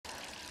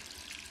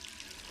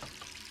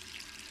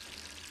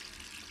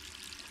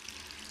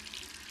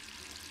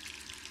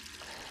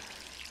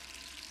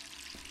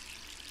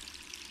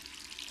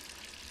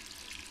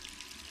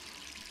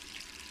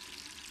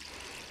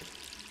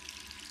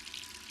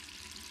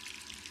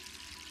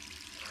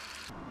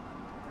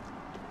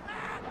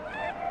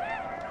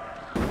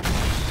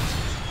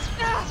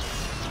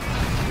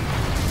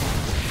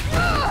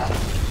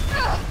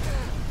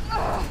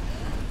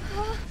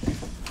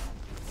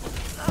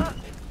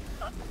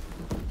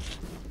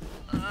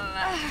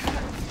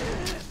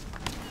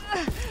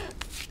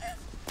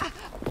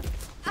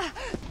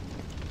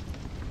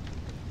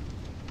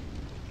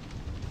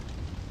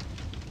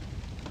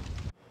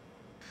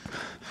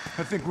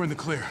think we're in the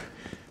clear.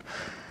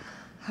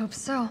 Hope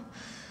so.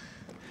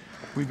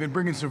 We've been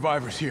bringing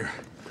survivors here.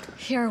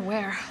 Here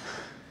where?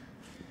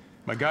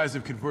 My guys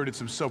have converted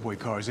some subway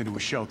cars into a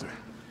shelter.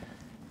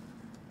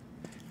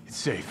 It's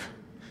safe.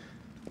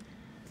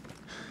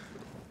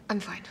 I'm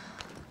fine.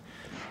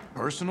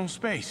 Personal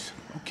space.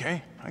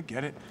 Okay, I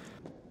get it.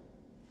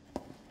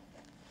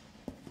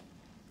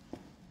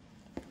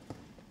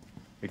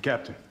 Hey,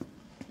 Captain.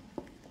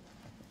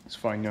 This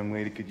fine young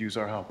lady could use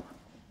our help.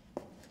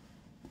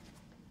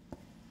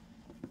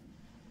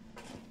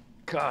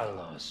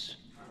 Carlos,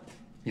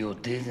 you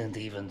didn't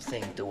even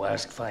think to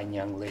ask fine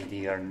young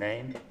lady her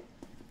name?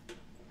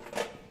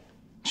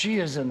 She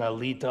is an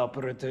elite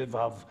operative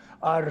of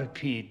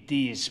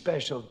RPD,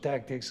 Special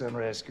Tactics and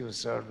Rescue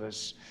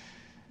Service.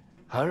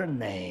 Her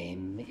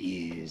name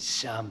is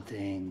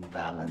something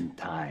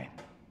Valentine.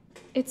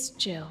 It's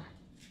Jill.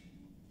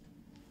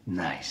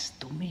 Nice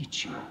to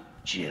meet you,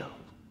 Jill.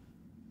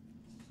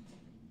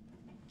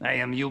 I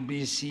am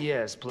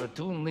UBCS,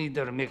 Platoon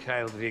Leader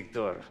Mikhail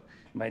Victor.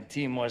 My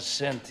team was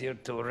sent here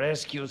to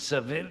rescue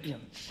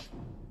civilians.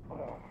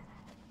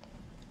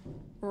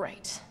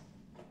 Right.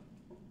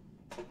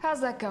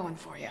 How's that going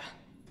for you?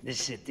 The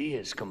city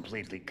is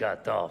completely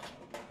cut off,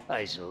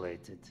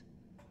 isolated.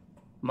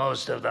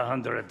 Most of the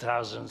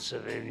 100,000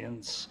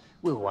 civilians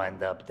will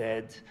wind up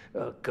dead.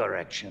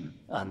 Correction,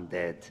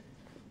 undead.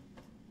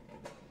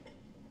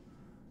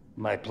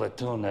 My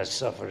platoon has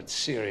suffered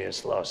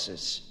serious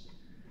losses.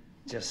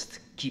 Just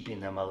keeping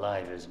them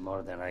alive is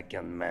more than I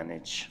can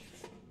manage.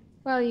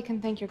 Well, you can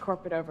thank your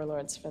corporate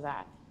overlords for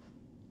that.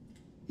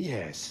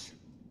 Yes.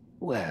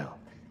 Well,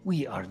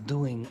 we are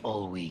doing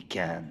all we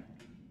can.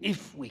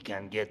 If we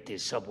can get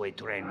this subway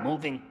train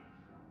moving,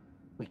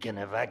 we can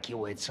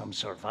evacuate some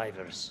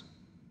survivors.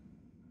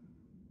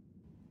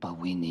 But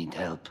we need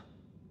help.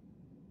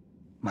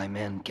 My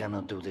men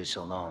cannot do this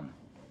alone.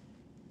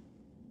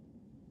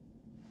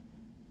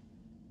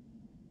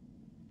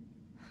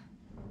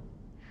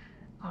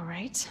 All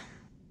right.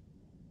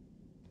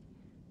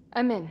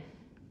 I'm in.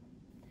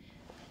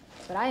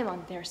 But I am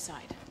on their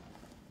side,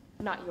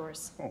 not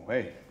yours. Oh,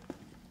 hey.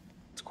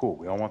 It's cool.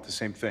 We all want the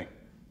same thing.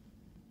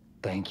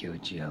 Thank you,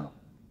 Jill.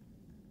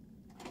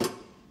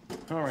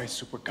 All right,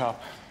 Super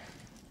Cop.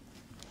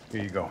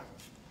 Here you go.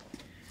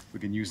 We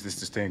can use this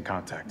to stay in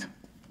contact.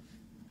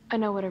 I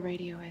know what a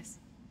radio is.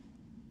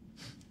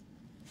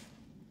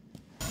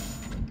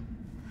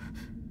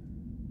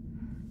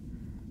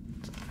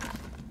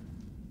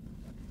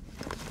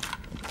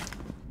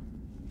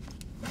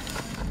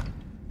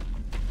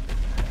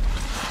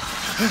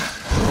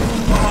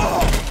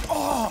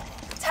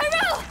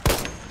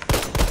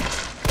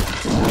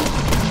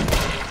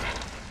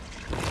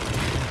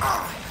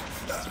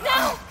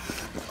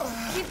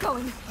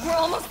 We're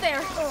almost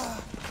there.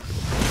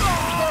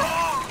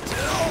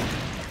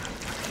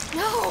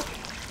 No!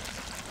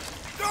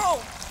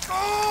 Go!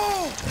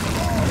 Go!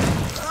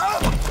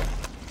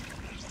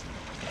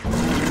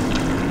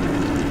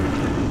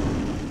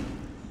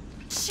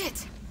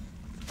 Shit!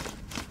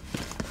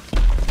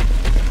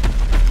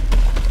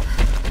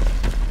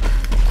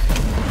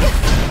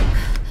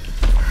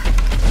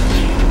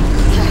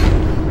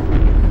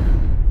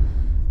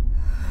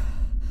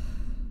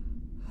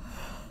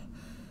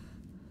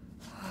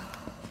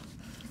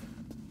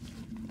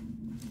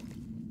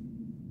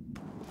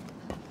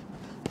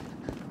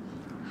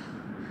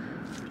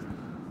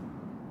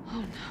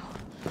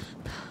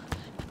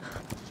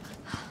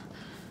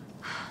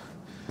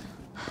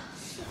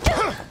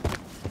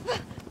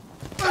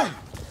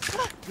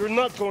 You're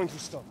not going to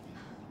stop me.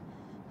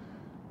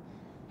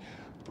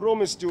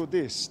 Promised you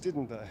this,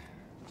 didn't I?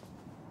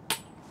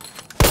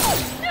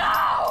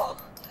 No!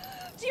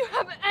 Do you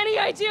have any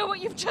idea what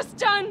you've just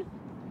done?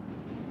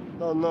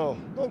 No,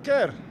 don't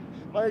care.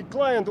 My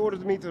client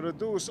ordered me to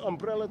reduce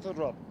umbrella to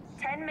rub.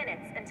 10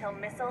 minutes until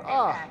missile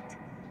impact.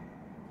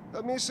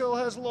 The missile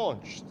has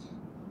launched.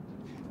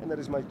 And that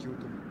is my cue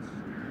to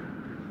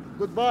leave.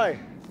 Goodbye,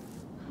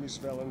 Miss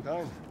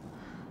Valentine.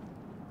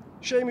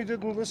 Shame you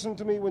didn't listen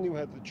to me when you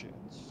had the chance.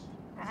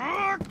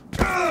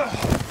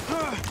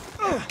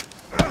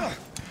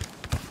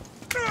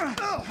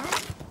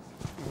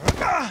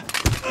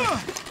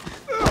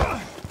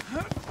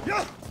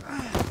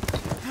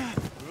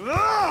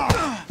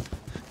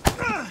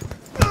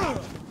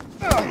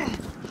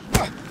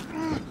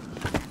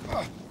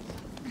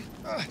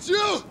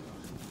 Jill!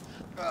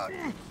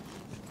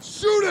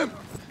 Shoot him!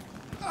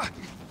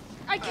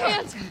 I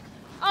can't!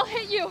 I'll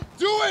hit you!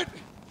 Do it!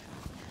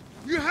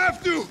 You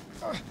have to!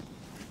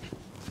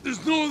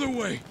 There's no other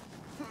way.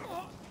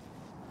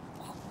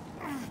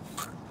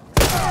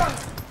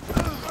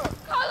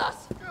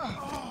 Carlos!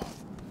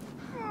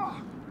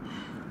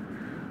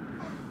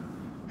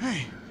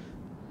 Hey,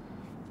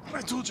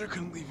 I told you I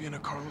couldn't leave you in a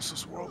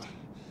Carlos's world.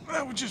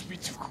 That would just be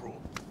too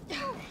cruel.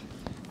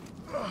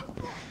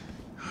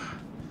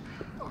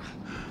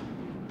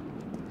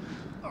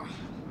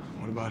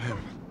 What about him?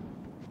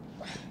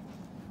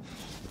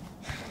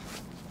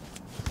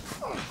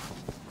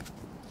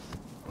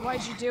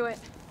 Why'd you do it?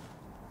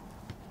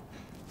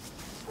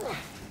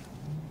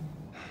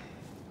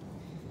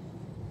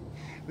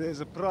 There's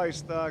a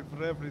price tag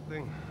for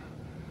everything.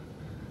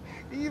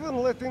 Even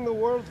letting the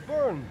world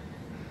burn.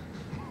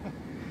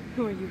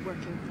 Who are you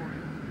working for?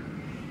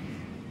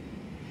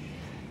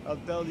 I'll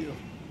tell you,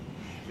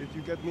 if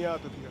you get me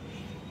out of here.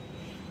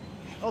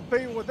 I'll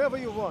pay you whatever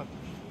you want.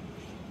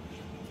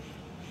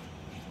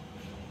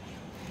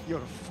 You're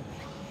a fool.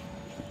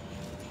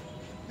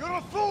 You're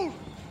a fool!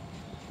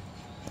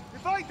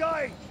 If I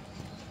die,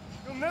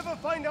 you'll never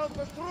find out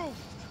the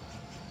truth.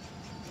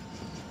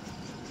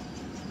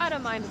 I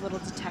don't mind a little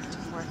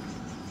detective work.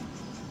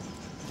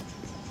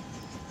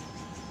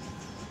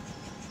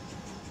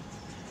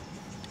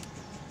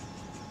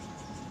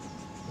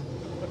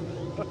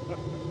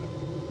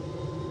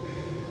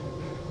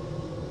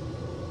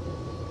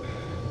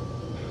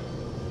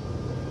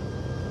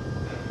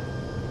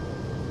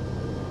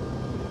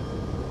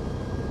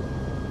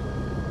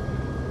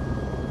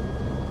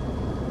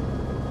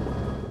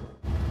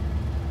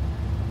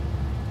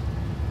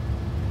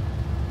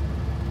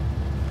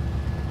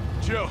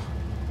 Jill,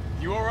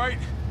 you all right?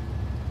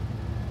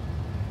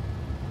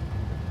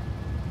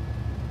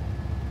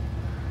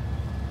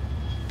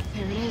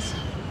 There it is.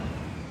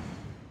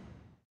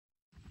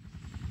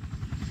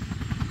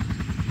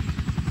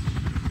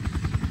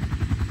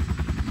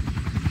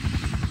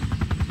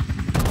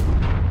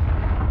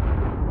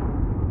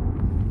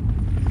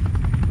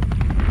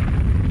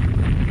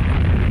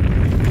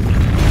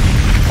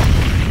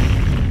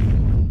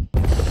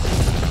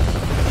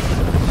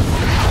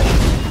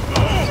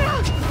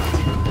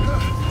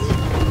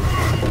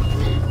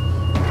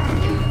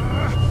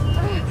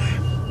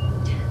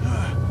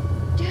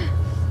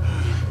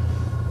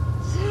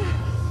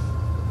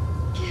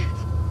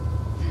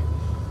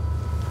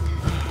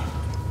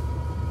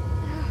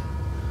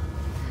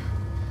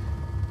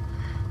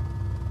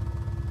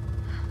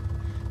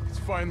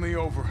 Finally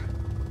over.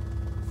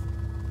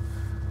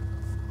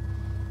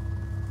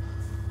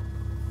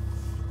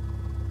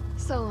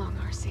 So long,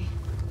 RC.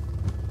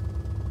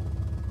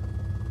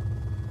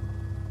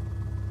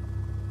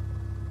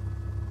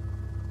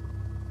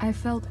 I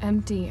felt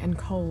empty and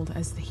cold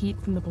as the heat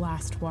from the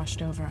blast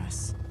washed over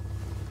us.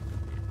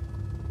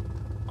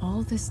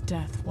 All this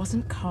death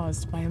wasn't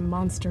caused by a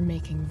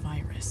monster-making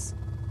virus.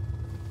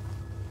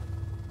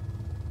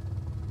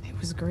 It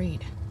was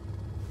greed.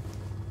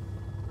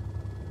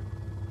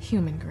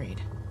 Human greed.